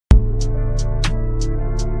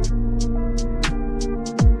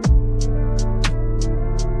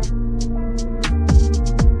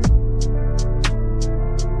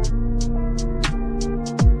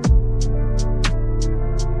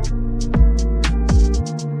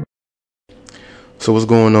So what's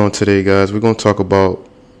going on today, guys? We're going to talk about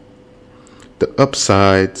the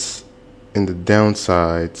upsides and the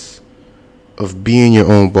downsides of being your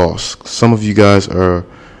own boss. Some of you guys are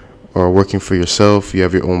working for yourself. You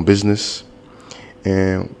have your own business,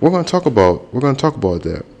 and we're going to talk about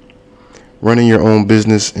that. Running your own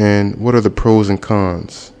business, and what are the pros and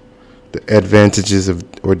cons, the advantages of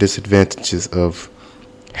or disadvantages of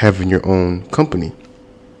having your own company.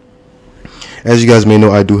 As you guys may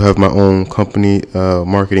know, I do have my own company,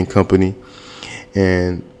 marketing company,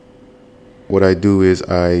 and what I do is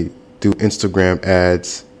I do Instagram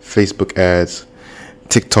ads, Facebook ads,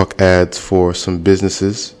 TikTok ads for some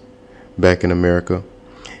businesses back in America,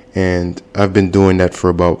 and I've been doing that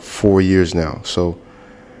for about 4 years now. So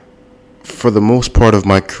for the most part of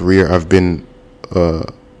my career, I've been a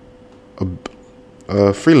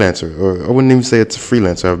freelancer, or I wouldn't even say it's a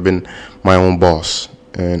freelancer. I've been my own boss,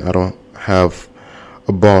 and I don't have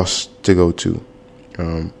a boss to go to.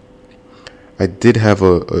 I did have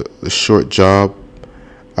a short job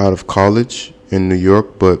out of college in New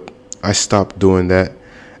York, but I stopped doing that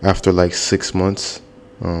after like 6 months,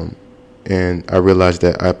 and I realized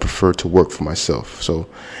that I prefer to work for myself. So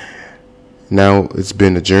now it's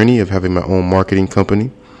been a journey of having my own marketing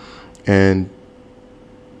company, and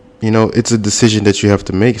it's a decision that you have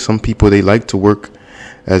to make. Some people, they like to work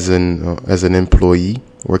as an employee,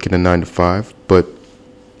 working a 9 to 5, but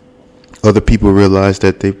other people realize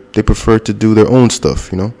that they prefer to do their own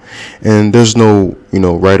stuff, and there's no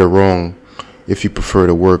right or wrong if you prefer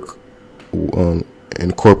to work in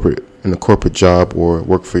a corporate job or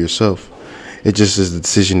work for yourself. It just is the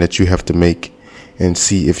decision that you have to make and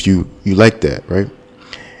see if you like that, right?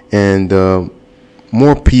 And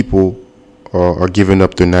more people are giving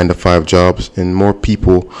up their 9 to 5 jobs, and more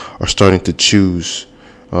people are starting to choose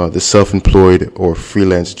the self-employed or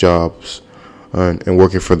freelance jobs and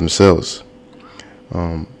working for themselves.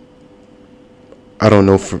 I don't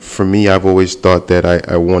know. For me, I've always thought that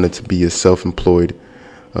I wanted to be a self-employed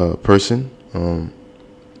person.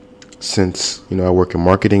 Since I work in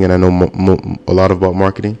marketing and I know a lot about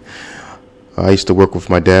marketing. I used to work with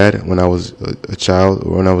my dad when I was a child,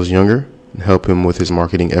 or when I was younger, and help him with his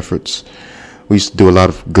marketing efforts. We used to do a lot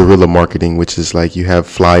of guerrilla marketing, which is like you have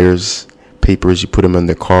flyers, papers, you put them in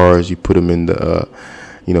the cars, you put them in the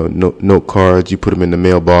note cards, you put them in the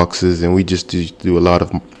mailboxes, and we just do a lot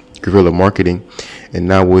of guerrilla marketing. And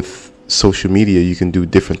now with social media, you can do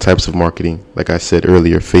different types of marketing. Like I said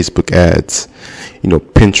earlier, Facebook ads,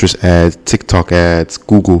 Pinterest ads, TikTok ads,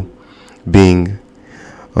 Google, Bing,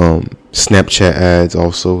 Snapchat ads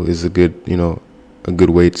also is a good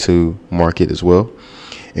way to market as well.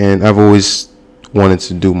 And I've always wanted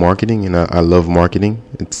to do marketing, and I love marketing.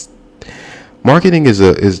 Marketing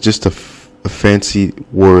is just a fancy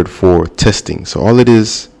word for testing. So all it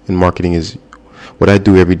is in marketing is, what I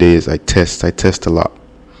do every day is I test a lot.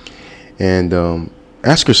 And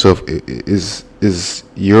ask yourself, is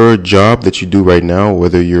your job that you do right now,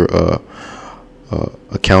 whether you're a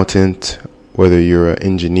accountant, whether you're an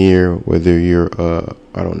engineer, whether you're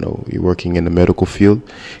you're working in the medical field,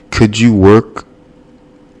 could you work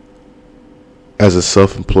as a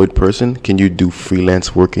self-employed person? Can you do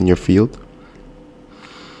freelance work in your field?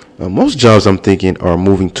 Most jobs, I'm thinking, are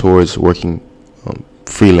moving towards working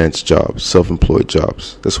freelance jobs, self-employed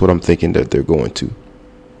jobs. That's what I'm thinking that they're going to.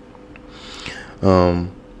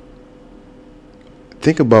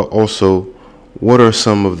 Think about also, what are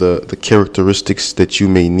some of the characteristics that you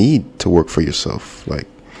may need to work for yourself? Like,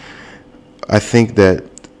 I think that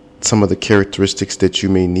some of the characteristics that you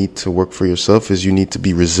may need to work for yourself is you need to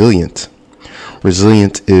be resilient.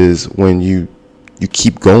 Resilient is when you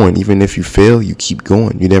keep going. Even if you fail, you keep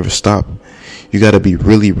going. You never stop. You got to be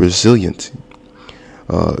really resilient.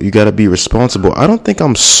 You got to be responsible. I don't think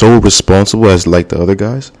I'm so responsible as like the other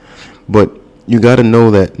guys, but you got to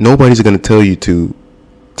know that nobody's going to tell you to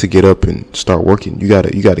get up and start working. You got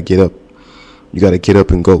to get up. You got to get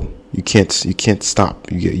up and go. You can't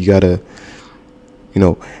stop. You got to,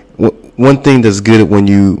 one thing that's good when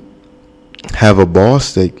you have a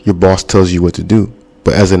boss, that your boss tells you what to do.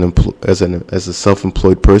 But as a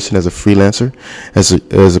self-employed person, as a freelancer, as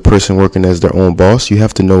a person working as their own boss, you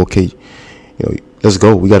have to know, okay, let's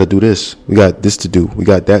go. We got to do this. We got this to do. We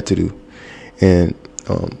got that to do. And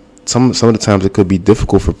some of the times it could be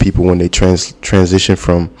difficult for people when they transition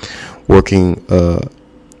from working a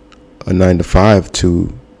 9 to 5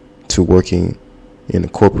 to working in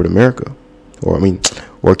corporate America,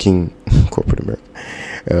 working corporate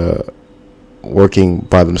America, working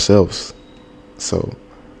by themselves. So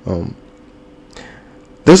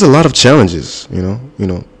there's a lot of challenges,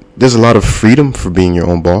 there's a lot of freedom for being your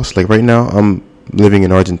own boss. Like right now, I'm living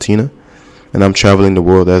in Argentina, and I'm traveling the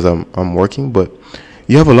world as I'm working. But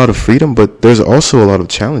you have a lot of freedom, but there's also a lot of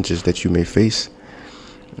challenges that you may face,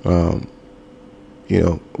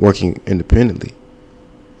 working independently.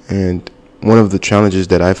 And one of the challenges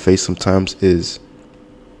that I face sometimes is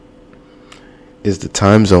the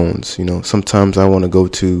time zones. Sometimes I want to go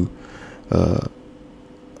to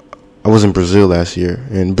I was in Brazil last year,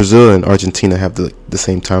 and Brazil and Argentina have the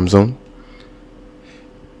same time zone.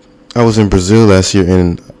 I was in Brazil last year,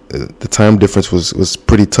 and the time difference was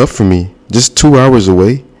pretty tough for me. Just 2 hours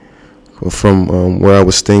away from where I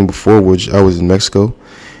was staying before, which I was in Mexico,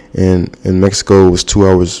 and Mexico was 2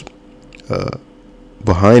 hours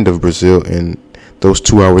behind of Brazil, and those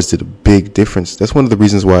 2 hours did a big difference. That's one of the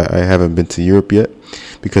reasons why I haven't been to Europe yet,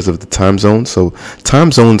 because of the time zones. So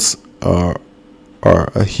time zones are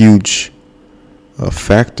a huge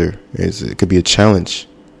factor. It could be a challenge,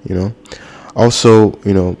 Also,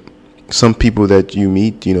 some people that you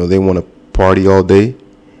meet, they want to party all day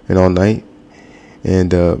and all night,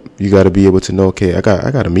 and you got to be able to know, okay, I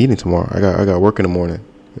got a meeting tomorrow. I got work in the morning.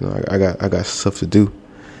 I got stuff to do,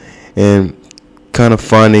 and kind of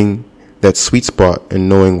finding that sweet spot and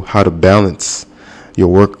knowing how to balance your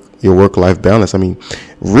work-life balance. I mean,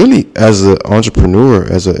 really, as an entrepreneur,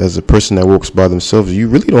 as a person that works by themselves, you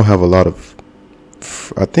really don't have a lot of,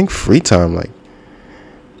 I think, free time. Like,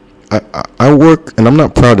 I work, and I'm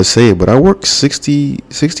not proud to say it, but I work 60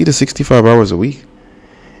 to 65 hours a week.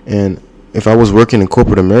 And if I was working in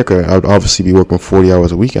corporate America, I would obviously be working 40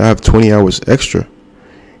 hours a week. I have 20 hours extra,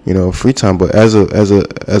 free time. But as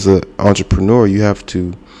a entrepreneur, you have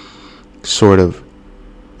to sort of,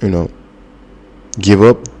 give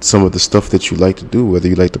up some of the stuff that you like to do, whether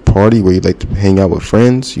you like to party, whether you like to hang out with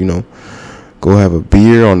friends, go have a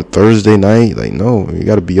beer on a Thursday night. Like, no, you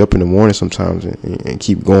got to be up in the morning sometimes and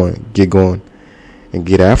keep going, get going, and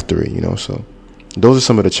get after it, So those are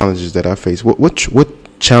some of the challenges that I face. What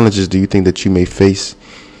challenges do you think that you may face,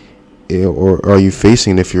 or are you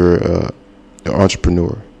facing if you're an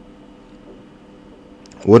entrepreneur?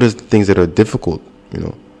 What is the things that are difficult,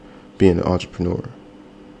 being an entrepreneur?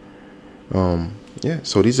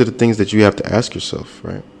 So these are the things that you have to ask yourself,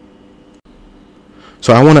 right?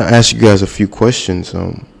 So I want to ask you guys a few questions.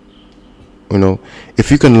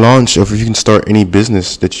 If you can launch, or if you can start any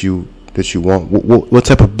business that you want, what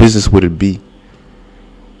type of business would it be?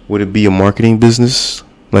 Would it be a marketing business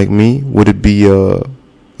like me? Would it be a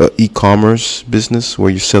e-commerce business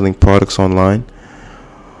where you're selling products online?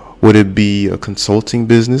 Would it be a consulting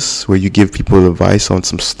business where you give people advice on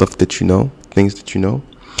some stuff that things that you know?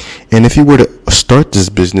 And if you were to start this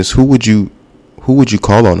business, who would you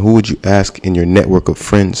call on? Who would you ask in your network of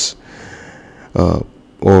friends, or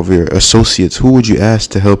of your associates? Who would you ask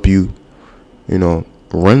to help you,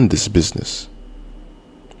 run this business?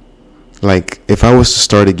 Like, if I was to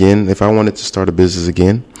start again, if I wanted to start a business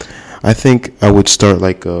again, I think I would start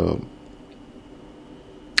like a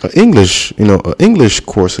English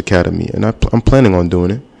course academy, and I'm planning on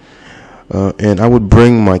doing it. And I would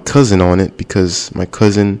bring my cousin on it, because my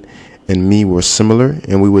cousin and me were similar,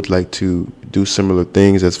 and we would like to do similar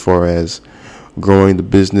things as far as growing the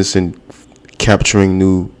business and capturing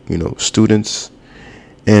new, students,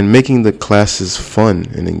 and making the classes fun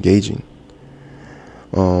and engaging.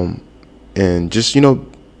 And just,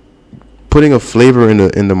 putting a flavor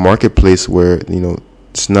in the marketplace where,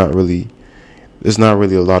 there's not really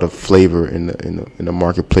a lot of flavor in the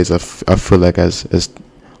marketplace. I feel like as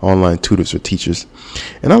online tutors or teachers,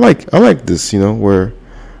 and I like this, where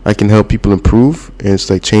I can help people improve, and it's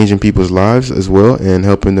like changing people's lives as well, and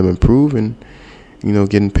helping them improve, and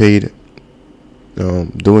getting paid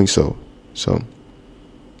doing so. So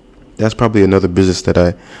that's probably another business that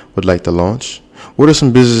I would like to launch. What are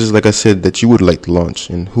some businesses, like I said, that you would like to launch,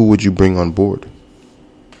 and who would you bring on board?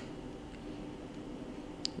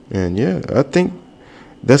 And yeah, I think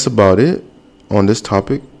that's about it on this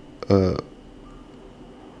topic.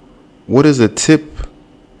 What is a tip,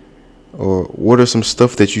 or what are some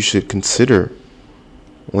stuff that you should consider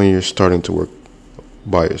when you're starting to work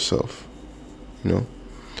by yourself?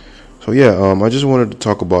 So yeah, I just wanted to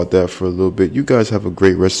talk about that for a little bit. You guys have a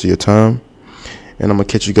great rest of your time, and I'm gonna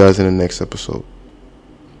catch you guys in the next episode.